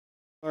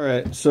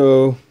Alright,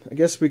 so I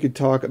guess we could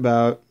talk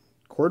about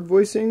chord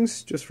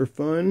voicings just for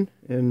fun,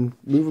 and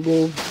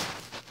movable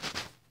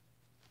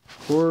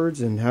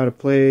chords, and how to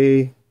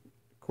play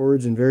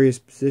chords in various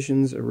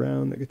positions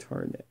around the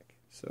guitar neck.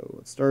 So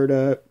let's start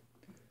up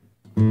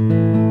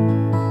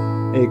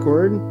A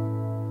chord,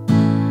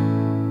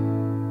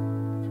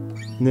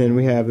 and then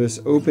we have this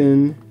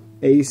open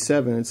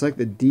A7. It's like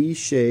the D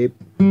shape,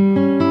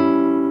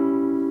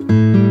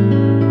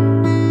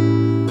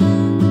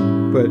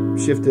 but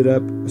shifted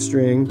up a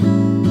string.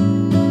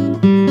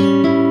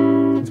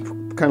 It's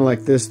kind of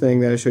like this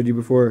thing that I showed you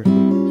before.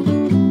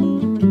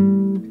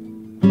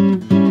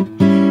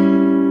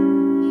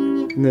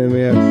 And then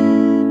we have,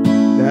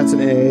 that's an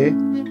A,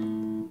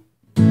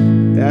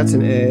 that's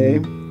an A.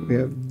 We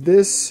have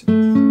this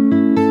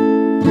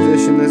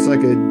position that's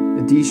like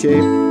a D shape.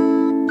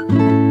 You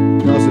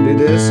can also do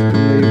this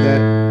and leave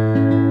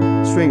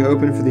that string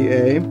open for the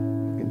A. You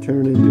can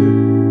turn it into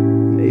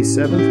an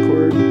A7th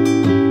chord.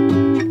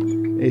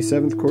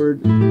 A7th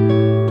chord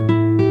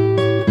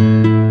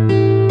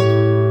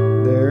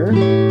there.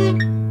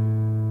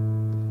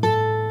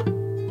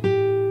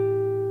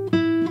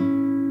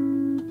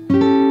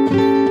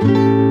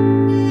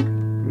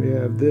 We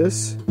have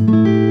this.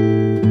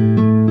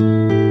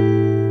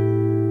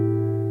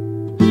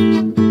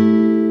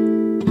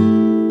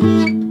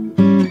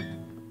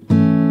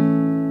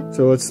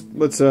 So let's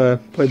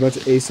play a bunch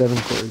of A7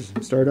 chords.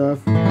 Start off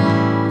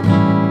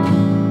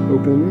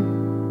open.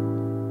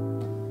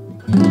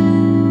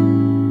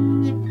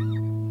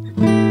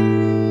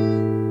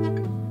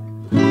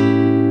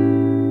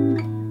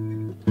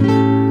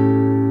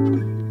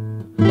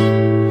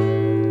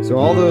 So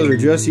all those are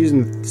just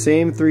using the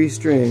same three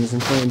strings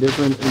and playing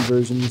different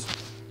inversions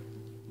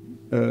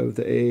of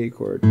the A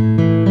chord.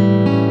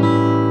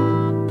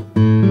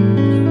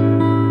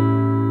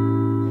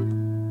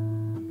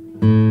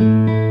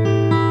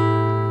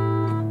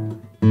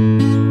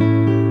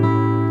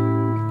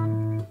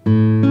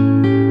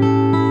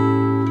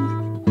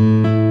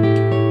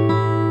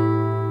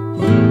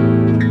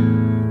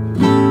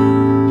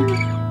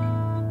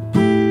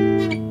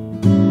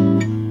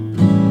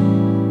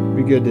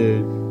 Be good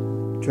to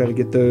try to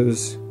get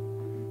those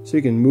so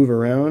you can move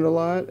around a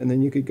lot, and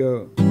then you could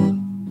go.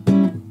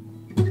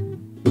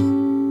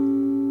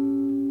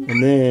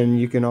 And then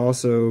you can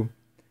also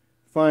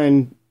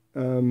find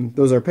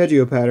those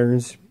arpeggio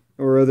patterns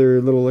or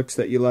other little licks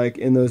that you like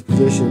in those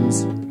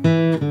positions.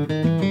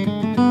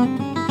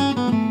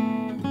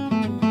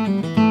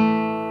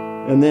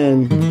 And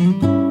then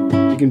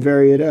you can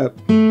vary it up.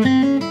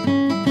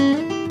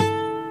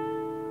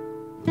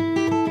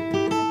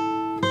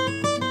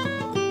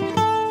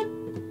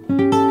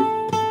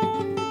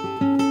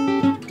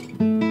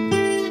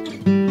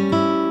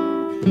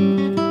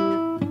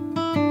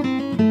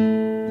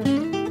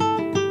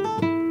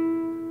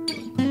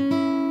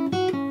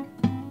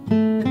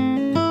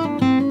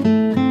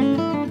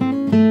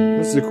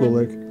 This is a cool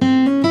lick.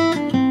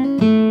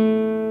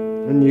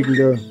 And you can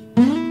go.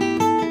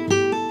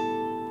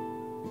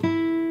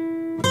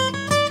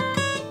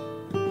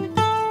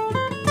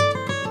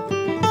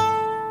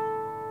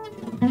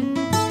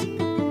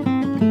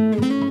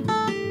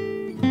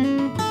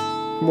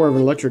 More of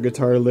an electric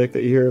guitar lick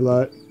that you hear a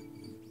lot.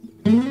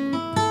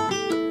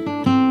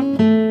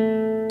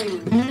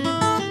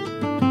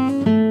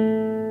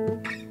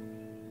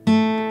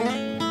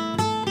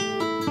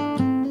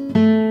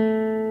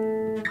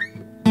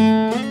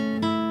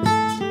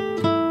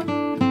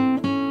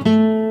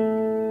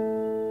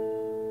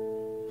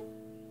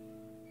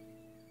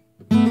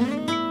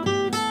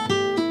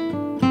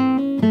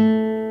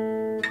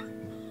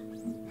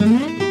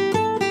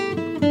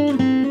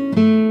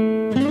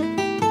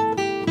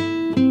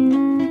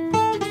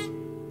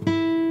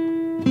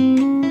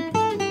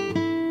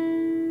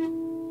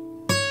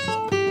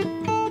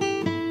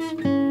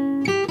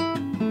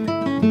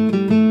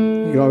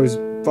 You can always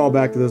fall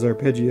back to those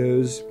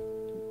arpeggios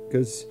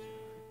because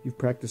you've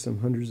practiced them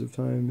hundreds of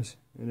times,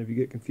 and if you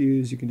get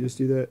confused, you can just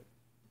do that.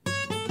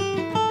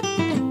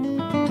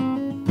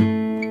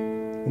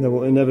 And that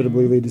will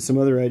inevitably lead to some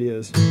other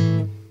ideas.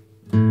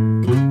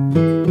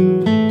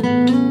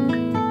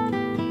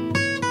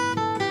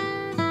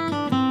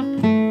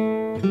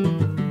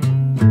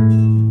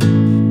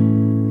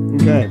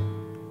 Okay,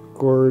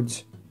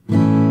 chords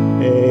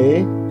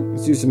A.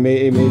 Let's do some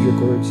A major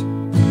chords.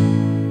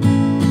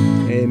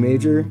 A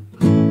major,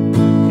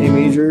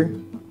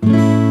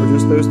 or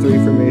just those three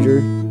for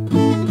major.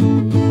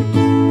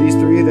 These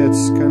three,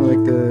 that's kind of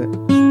like the,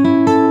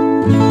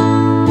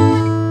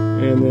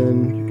 and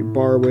then you can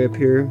bar way up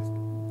here.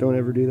 Don't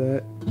ever do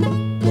that.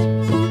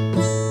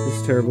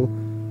 It's terrible.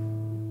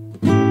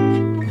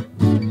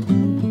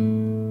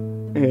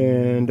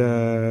 And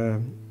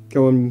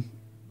going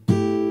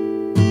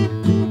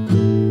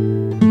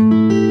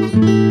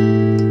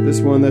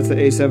this one, that's the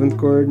A7th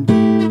chord.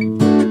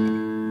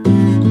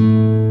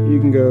 You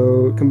can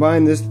go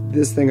combine this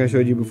thing I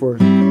showed you before.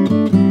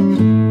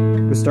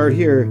 We'll start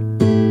here.